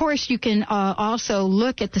 of course, you can also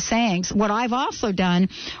look at the sayings. What I've also done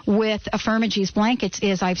with Affirmagy's blankets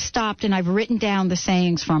is I've stopped and I've written down the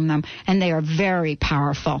sayings from them, and they are very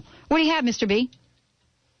powerful. What do you have, Mr. B?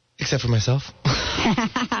 Except for myself.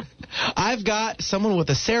 I've got someone with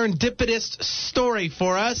a serendipitous story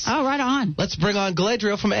for us. Oh, right on. Let's bring on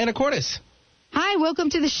Galadriel from Anacortes. Hi,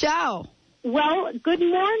 welcome to the show. Well, good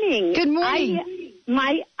morning. Good morning.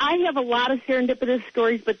 I have a lot of serendipitous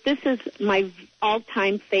stories, but this is my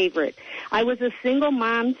all-time favorite. I was a single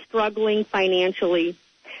mom struggling financially.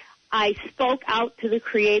 I spoke out to the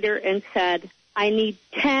Creator and said, I need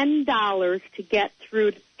 $10 to get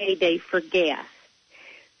through to payday for gas.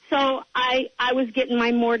 So I was getting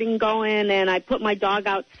my morning going, and I put my dog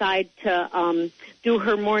outside to do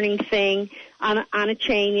her morning thing on a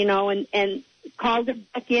chain, and called her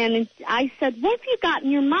back in. And I said, what have you got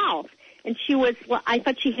in your mouth? And she was, I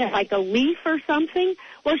thought she had like a leaf or something.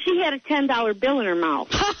 Well, she had a $10 bill in her mouth.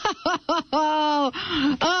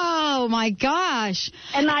 Oh, my gosh.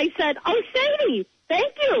 And I said, oh, Sadie,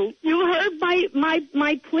 thank you. You heard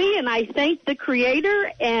my plea, and I thanked the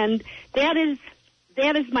Creator, and that is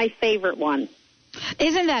my favorite one.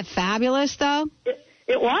 Isn't that fabulous, though?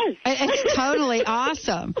 It was. It's totally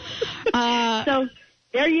awesome. So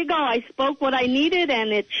there you go. I spoke what I needed,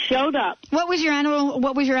 and it showed up. What was your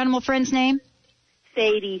animal friend's name?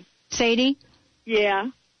 Sadie. Sadie? Yeah.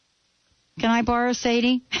 Can I borrow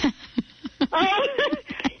Sadie? Oh,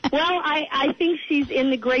 well, I think she's in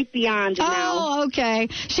the great beyond now. Oh, okay.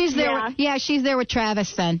 She's there. Yeah, she's there with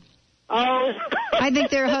Travis then. Oh. I think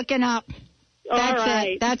they're hooking up. That's all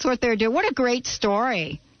right. it. That's what they're doing. What a great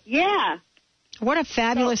story. Yeah. What a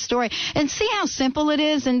fabulous story. And see how simple it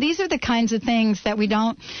is. And these are the kinds of things that we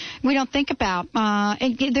don't think about. I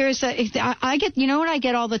get, you know what I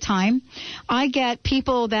get all the time? I get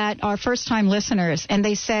people that are first-time listeners, and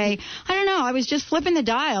they say, I don't know, I was just flipping the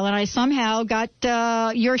dial, and I somehow got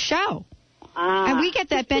your show. And we get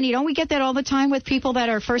that, Benny. Don't we get that all the time with people that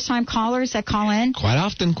are first-time callers that call in? Quite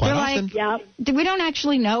often. Like, yep. We don't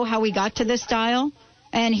actually know how we got to this dial,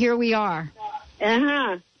 and here we are.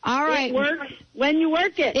 Uh-huh. All right. It works when you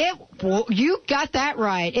work it. You got that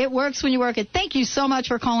right. It works when you work it. Thank you so much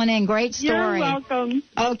for calling in. Great story. You're welcome.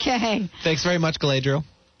 Okay. Thanks very much, Galadriel.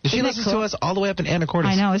 She listens to us all the way up in Anacortes.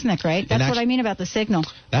 I know, isn't that great? That's what I mean about the signal.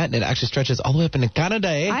 That, it actually stretches all the way up into Canada,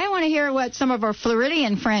 eh? I want to hear what some of our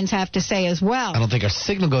Floridian friends have to say as well. I don't think our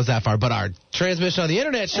signal goes that far, but our transmission on the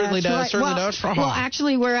Internet certainly does. Right. Well,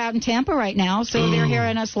 actually, we're out in Tampa right now, so they're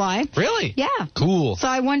hearing us live. Really? Yeah. Cool. So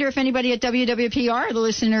I wonder if anybody at WWPR, the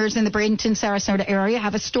listeners in the Bradenton, Sarasota area,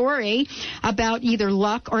 have a story about either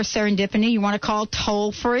luck or serendipity you want to call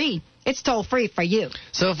toll-free. It's toll-free for you.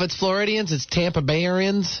 So if it's Floridians, it's Tampa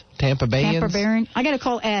Bayarians? Tampa Bayans? Tampa Bayarian. I got to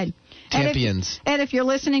call Ed. Champions. And if you're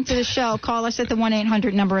listening to the show, call us at the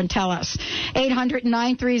 1-800 number and tell us.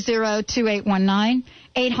 800-930-2819.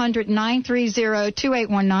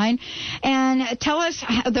 800-930-2819. And tell us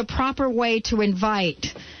the proper way to invite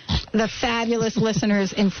the fabulous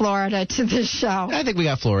listeners in Florida to this show. I think we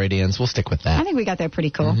got Floridians. We'll stick with that. I think we got that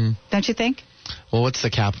pretty cool. Mm-hmm. Don't you think? Well, what's the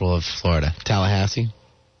capital of Florida? Tallahassee?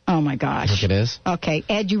 Oh, my gosh. I think it is. Okay,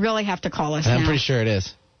 Ed, you really have to call us now. I'm pretty sure it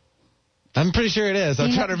is. I'm trying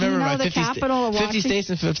to remember my 50 states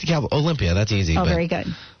and 50 capital. Olympia, that's easy. Oh, very good.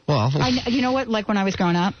 Well, you know what? Like when I was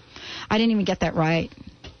growing up, I didn't even get that right.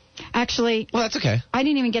 Actually, well, that's okay. I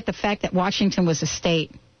didn't even get the fact that Washington was a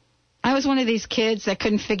state. I was one of these kids that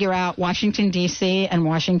couldn't figure out Washington, D.C. and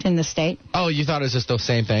Washington, the state. Oh, you thought it was just the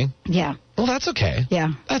same thing? Yeah. Well, that's okay.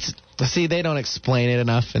 Yeah. See, they don't explain it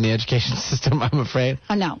enough in the education system, I'm afraid.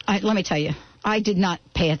 Oh, no. Let me tell you. I did not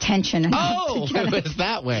pay attention enough. Oh, it was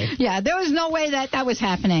that way. Yeah, there was no way that was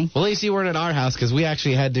happening. Well, at least you weren't at our house because we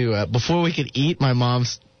actually had to, before we could eat, my mom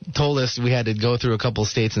told us we had to go through a couple of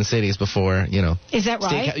states and cities before, Is that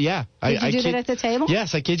right? Yeah. Did you do that at the table?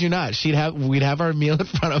 Yes, I kid you not. We'd have our meal in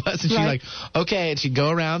front of us, and she'd be like, okay, and she'd go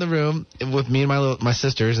around the room with me and my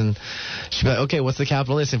sisters, and she'd be like, okay, what's the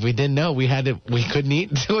capital list? If we didn't know, we couldn't eat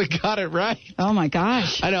until we got it right. Oh, my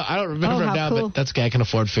gosh. I know, I don't remember it now, cool. But that's okay. I can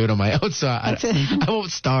afford food on my own, so I won't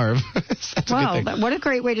starve. Wow, what a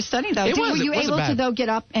great way to study, though. Were you able to, though, get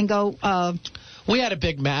up and go... We had a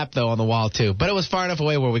big map, though, on the wall, too. But it was far enough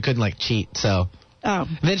away where we couldn't, cheat, so... Oh.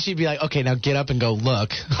 And then she'd be like, okay, now get up and go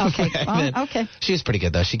look. Okay. Okay. She was pretty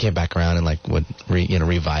good, though. She came back around and, would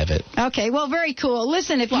revive it. Okay. Well, very cool.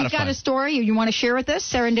 Listen, if you've got a story you want to share with us,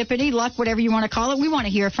 serendipity, luck, whatever you want to call it, we want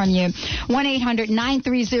to hear from you.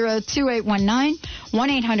 1-800-930-2819.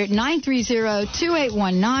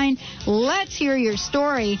 1-800-930-2819. Let's hear your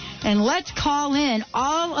story, and let's call in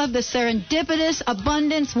all of the serendipitous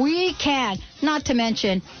abundance we can, not to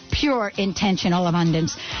mention pure intentional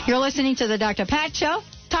abundance. You're listening to the Dr. Pat Show,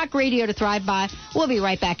 talk radio to thrive by. We'll be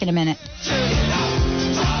right back in a minute.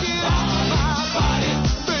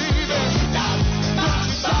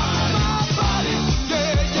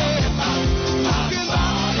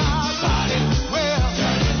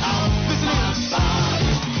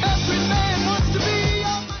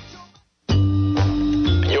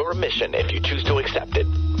 Your mission, if you choose to accept it,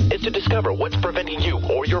 is to discover what's preventing you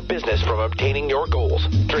or your business from obtaining your goals,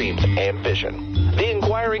 dreams, and vision. The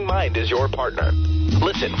Inquiring Mind is your partner.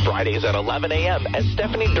 Listen Fridays at 11 a.m. as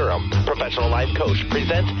Stephanie Durham, professional life coach,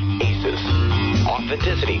 presents ACES.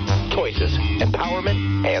 Authenticity, choices,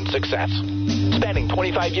 empowerment, and success. Spanning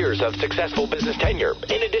 25 years of successful business tenure,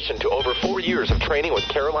 in addition to over 4 years of training with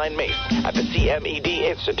Caroline Mace at the CMED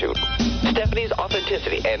Institute. Stephanie's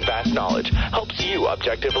authenticity and vast knowledge helps you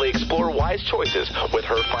objectively explore wise choices with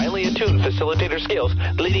her finely attuned facilitator skills,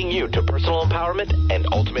 leading you to personal empowerment and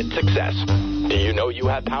ultimate success. Do you know you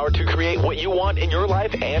have power to create what you want in your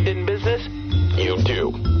life and in business? You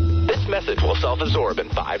do. This message will self-absorb in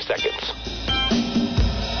 5 seconds.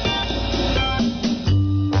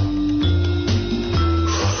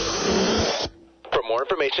 For more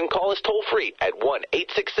information, call us toll-free at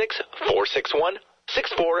 1-866-461-6463.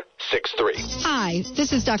 Hi,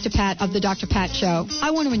 this is Dr. Pat of the Dr. Pat Show.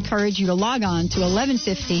 I want to encourage you to log on to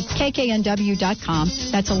 1150kknw.com.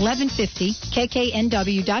 That's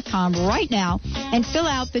 1150kknw.com right now and fill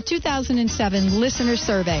out the 2007 listener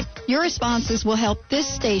survey. Your responses will help this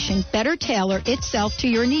station better tailor itself to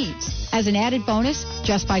your needs. As an added bonus,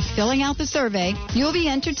 just by filling out the survey, you'll be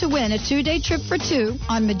entered to win a 2-day trip for 2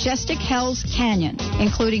 on Majestic Hells Canyon,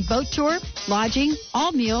 including boat tour, lodging,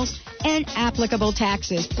 all meals, and applicable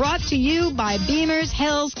taxes. Brought to you by Beamer's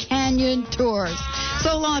Hells Canyon Tours.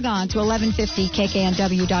 So log on to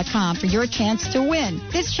 1150kknw.com for your chance to win.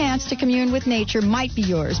 This chance to commune with nature might be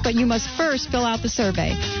yours, but you must first fill out the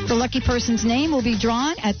survey. The lucky person's name will be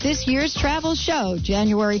drawn at this year's travel show,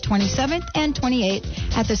 January 27th and 28th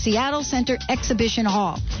at the Seattle Center Exhibition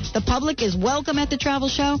Hall. The public is welcome at the travel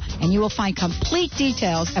show, and you will find complete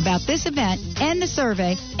details about this event and the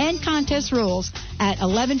survey and contest rules at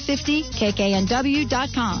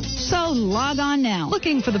 1150kknw.com. So log on now.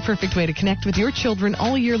 Looking for the perfect way to connect with your children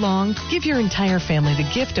all year long? Give your entire family the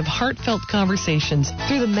gift of heartfelt conversations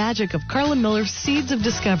through the magic of Carla Miller's Seeds of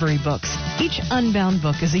Discovery books. Each unbound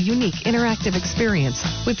book is a unique interactive experience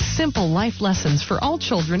with simple life lessons for all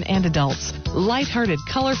children and adults. Lighthearted,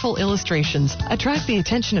 colorful illustrations attract the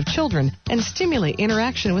attention of children and stimulate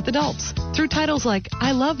interaction with adults through titles like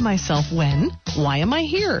I Love Myself When, Why Am I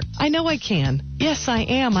Here? I Know I Can, Yes I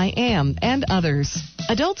Am, and others.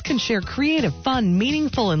 Adults can share creative, fun,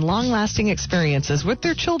 meaningful, and long-lasting experiences with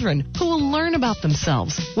their children who will learn about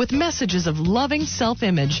themselves with messages of loving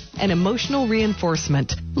self-image and emotional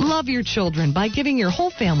reinforcement. Love your children by giving your whole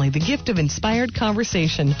family the gift of inspired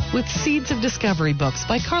conversation with Seeds of Discovery books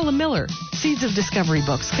by Carla Miller. Seeds of Discovery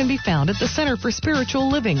books can be found at the Center for Spiritual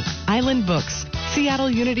Living, Island Books, Seattle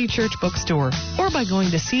Unity Church Bookstore, or by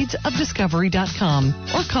going to seedsofdiscovery.com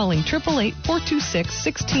or calling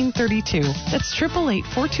 888-426-1632. That's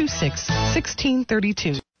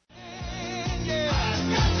 888-426-1632.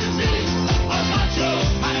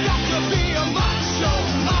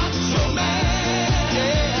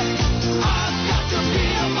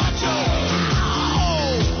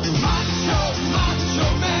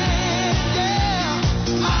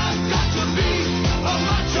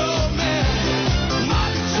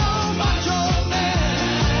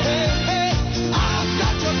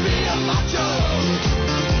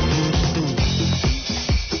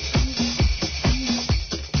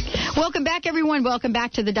 Welcome back, everyone. Welcome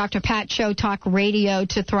back to the Dr. Pat Show, Talk Radio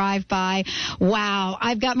to Thrive By. Wow,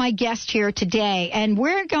 I've got my guest here today, and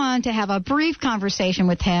we're going to have a brief conversation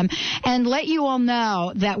with him and let you all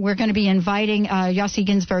know that we're going to be inviting Yossi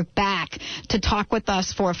Ginsburg back to talk with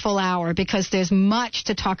us for a full hour because there's much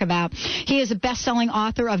to talk about. He is a best-selling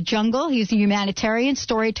author of Jungle. He's a humanitarian,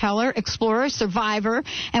 storyteller, explorer, survivor,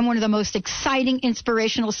 and one of the most exciting,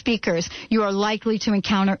 inspirational speakers you are likely to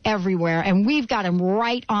encounter everywhere. And we've got him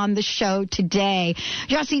right on the show today.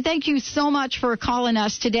 Yossi, thank you so much for calling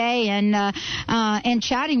us today and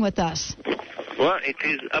chatting with us. Well, it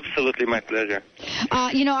is absolutely my pleasure.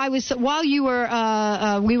 I was while you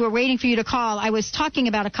were we were waiting for you to call. I was talking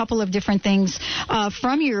about a couple of different things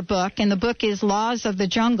from your book, and the book is Laws of the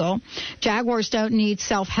Jungle. Jaguars Don't Need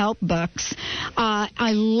Self-Help Books.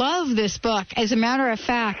 I love this book. As a matter of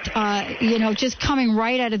fact, just coming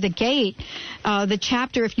right out of the gate, the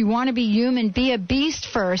chapter, if you want to be human, be a beast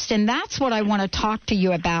first, and that's what I want to talk to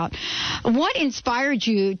you about. What inspired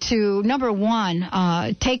you to, number one,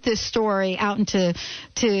 take this story out into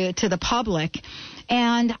to the public,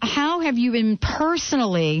 and how have you been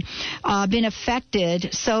personally been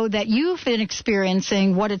affected so that you've been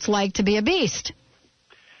experiencing what it's like to be a beast?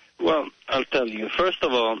 Well, I'll tell you. First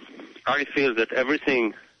of all, I feel that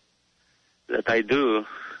everything that I do,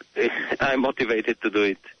 I'm motivated to do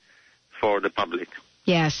it for the public.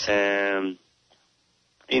 Yes. In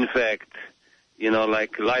fact,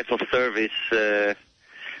 like life of service,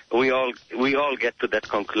 we all get to that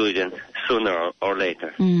conclusion sooner or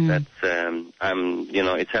later. That's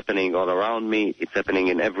it's happening all around me. It's happening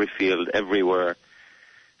in every field, everywhere.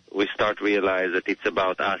 We start to realize that it's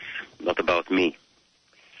about us, not about me.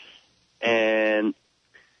 And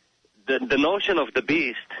the notion of the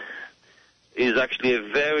beast is actually a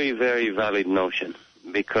very, very valid notion,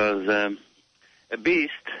 because a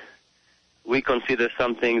beast, we consider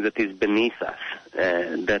something that is beneath us.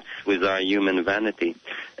 That's with our human vanity.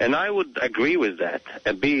 And I would agree with that.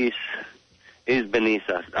 A beast is beneath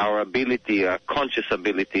us. Our ability, our conscious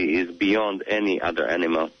ability is beyond any other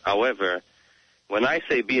animal. However, when I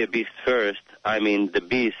say be a beast first, I mean the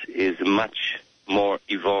beast is much more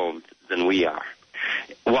evolved than we are.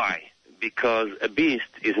 Why? Because a beast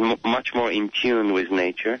is much more in tune with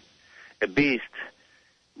nature. A beast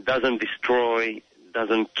doesn't destroy,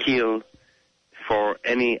 doesn't kill for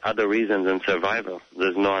any other reason than survival.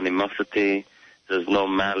 There's no animosity, there's no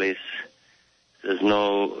malice, there's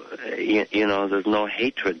no, there's no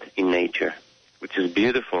hatred in nature, which is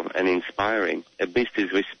beautiful and inspiring. A beast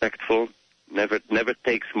is respectful, never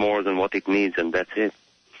takes more than what it needs, and that's it.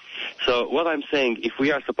 So what I'm saying, if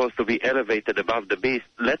we are supposed to be elevated above the beast,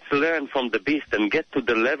 let's learn from the beast and get to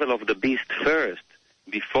the level of the beast first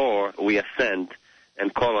before we ascend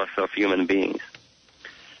and call ourselves human beings.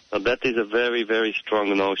 So that is a very, very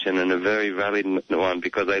strong notion and a very valid one,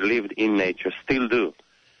 because I lived in nature, still do.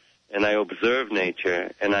 And I observe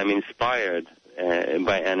nature, and I'm inspired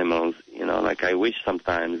by animals. Like I wish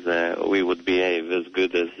sometimes we would behave as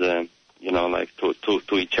good as, to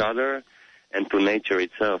each other and to nature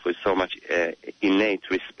itself with so much innate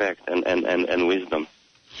respect and wisdom.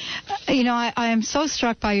 I am so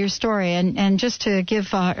struck by your story, and just to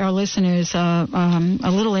give our listeners a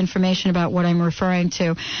little information about what I'm referring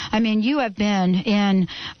to. I mean, you have been in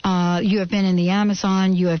the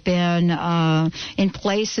Amazon. You have been in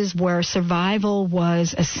places where survival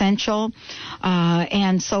was essential,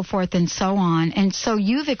 and so forth and so on. And so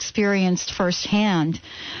you've experienced firsthand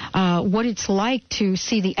what it's like to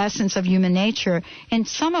see the essence of human nature in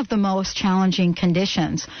some of the most challenging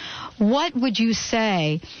conditions. What would you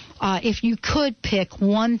say if you could pick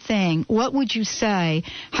one thing, what would you say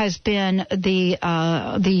has been the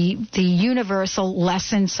universal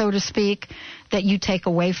lesson, so to speak, that you take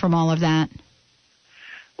away from all of that?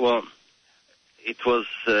 Well, it was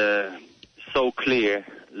so clear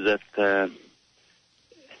that,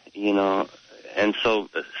 and so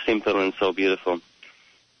simple and so beautiful.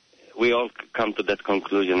 We all come to that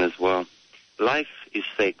conclusion as well. Life is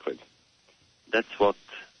sacred. That's what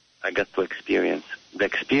I got to experience. The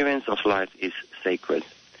experience of life is sacred.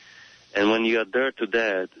 And when you adhere to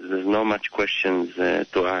that, there's no much questions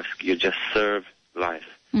to ask. You just serve life.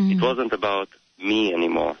 Mm-hmm. It wasn't about me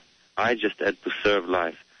anymore. I just had to serve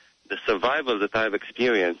life. The survival that I've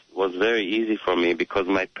experienced was very easy for me because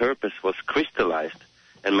my purpose was crystallized.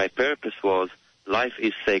 And my purpose was, life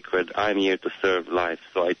is sacred. I'm here to serve life.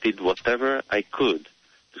 So I did whatever I could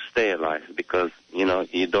to stay alive because,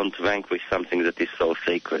 you don't vanquish something that is so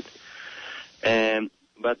sacred.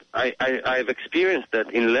 But I've experienced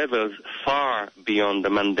that in levels far beyond the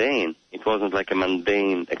mundane. It wasn't like a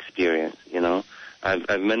mundane experience,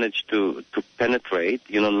 I've managed to penetrate,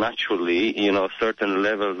 naturally, certain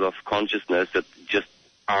levels of consciousness that just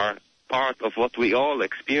are part of what we all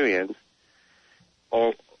experience,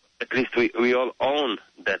 or at least we all own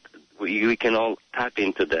that. We can all tap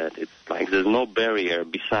into that. It's like there's no barrier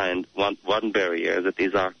beside one barrier that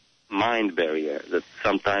is our mind barrier that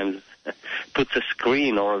sometimes puts a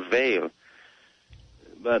screen or a veil.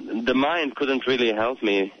 But the mind couldn't really help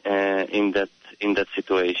me in that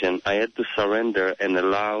situation. I had to surrender and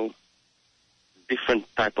allow different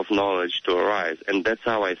type of knowledge to arise, and that's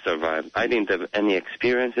how I survived. I didn't have any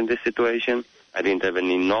experience in this situation. I didn't have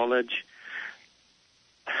any knowledge,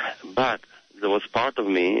 but there was part of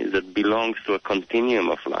me that belongs to a continuum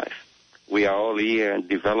of life. We are all here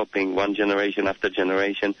developing one generation after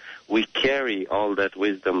generation. We carry all that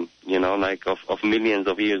wisdom, of millions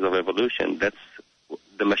of years of evolution. That's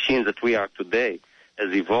the machine that we are today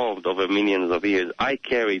has evolved over millions of years. I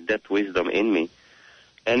carry that wisdom in me,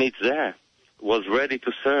 and it's there, was ready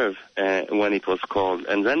to serve when it was called.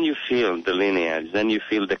 And then you feel the lineage, then you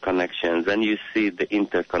feel the connections, then you see the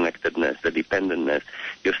interconnectedness, the dependentness.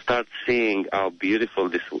 You start seeing how beautiful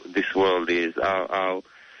this world is, how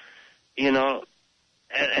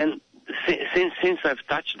and since I've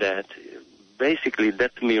touched that, basically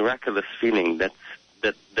that miraculous feeling, that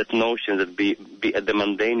notion that the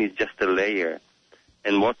mundane is just a layer,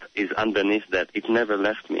 and what is underneath that, it never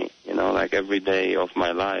left me. Like every day of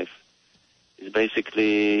my life is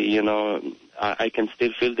basically, I can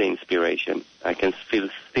still feel the inspiration. I can still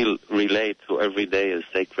relate to every day as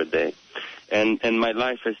sacred day. And my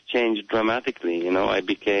life has changed dramatically. I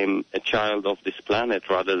became a child of this planet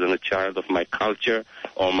rather than a child of my culture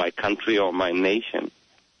or my country or my nation.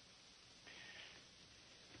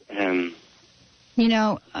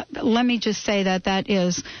 Let me just say that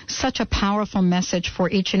is such a powerful message for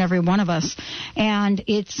each and every one of us. And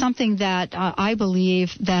it's something that I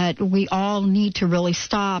believe that we all need to really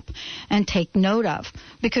stop and take note of,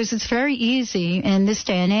 because it's very easy in this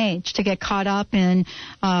day and age to get caught up in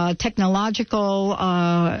technological,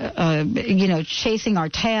 chasing our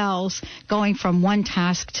tails, going from one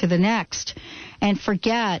task to the next, and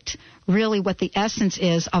forget really what the essence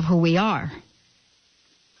is of who we are.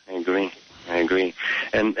 I agree.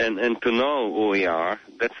 And to know who we are,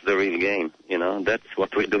 that's the real game, That's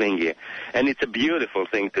what we're doing here. And it's a beautiful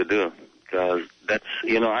thing to do, because that's,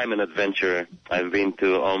 I'm an adventurer. I've been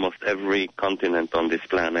to almost every continent on this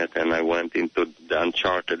planet, and I went into the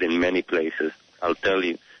uncharted in many places. I'll tell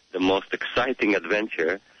you, the most exciting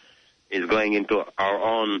adventure is going into our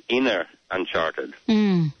own inner uncharted.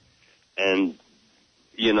 And,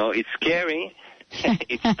 it's scary.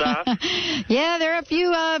 It's tough. Yeah, there are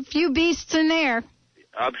a few beasts in there.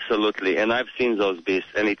 Absolutely, and I've seen those beasts,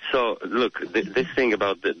 and it's so, look, this thing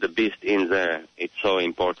about the beast in there, it's so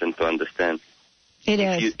important to understand. It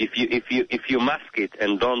is. If you mask it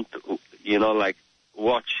and don't,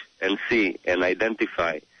 watch and see and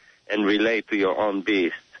identify and relate to your own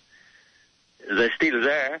beast, they're still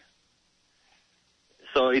there.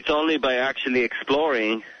 So it's only by actually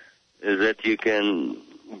exploring that you can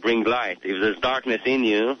bring light. If there's darkness in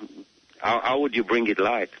you, how would you bring it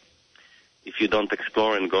light if you don't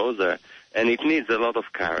explore and go there? And it needs a lot of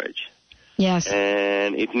courage. Yes.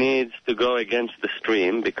 And it needs to go against the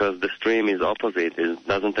stream, because the stream is opposite. It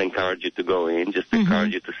doesn't encourage you to go in, just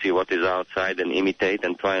encourage you to see what is outside and imitate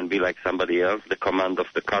and try and be like somebody else, the command of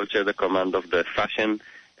the culture, the command of the fashion,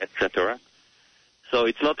 etc. So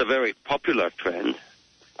it's not a very popular trend.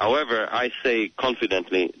 However, I say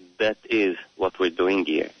confidently, that is what we're doing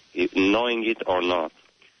here, knowing it or not.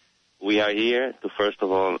 we are here to, first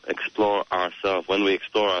of all, explore ourselves. When we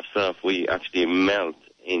explore ourselves, we actually melt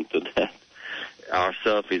into that.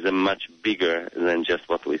 Ourself is a much bigger than just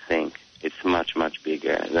what we think. It's much, much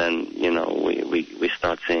bigger. Then, we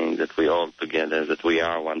start saying that we're all together, that we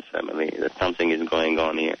are one family, that something is going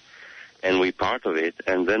on here. And we're part of it.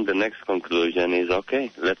 And then the next conclusion is,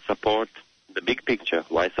 okay, let's support the big picture.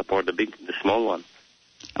 Why support the small one?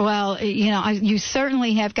 Well, you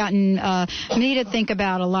certainly have gotten me to think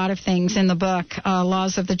about a lot of things in the book,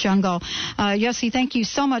 Laws of the Jungle. Yossi, thank you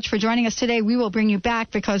so much for joining us today. We will bring you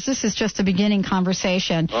back because this is just a beginning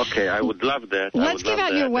conversation. Okay, I would love that. Let's give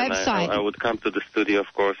out your website. I would come to the studio,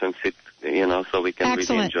 of course, and sit, so we can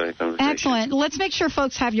really enjoy a conversation. Excellent. Let's make sure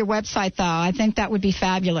folks have your website, though. I think that would be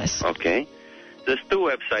fabulous. Okay. There's two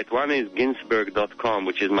websites. One is Ginsberg.com,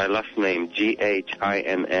 which is my last name,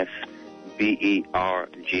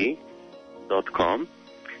 GHINSBERG.com.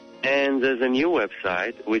 And there's a new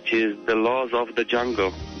website, which is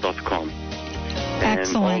thelawsofthejungle.com.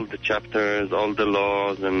 Excellent. And all the chapters, all the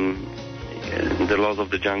laws, and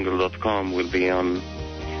thelawsofthejungle.com will be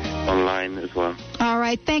online as well. All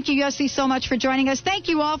right. Thank you, Yossi, so much for joining us. Thank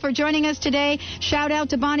you all for joining us today. Shout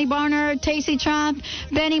out to Bonnie Barner, Tacey Chomp,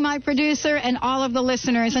 Benny, my producer, and all of the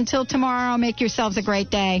listeners. Until tomorrow, make yourselves a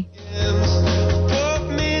great day.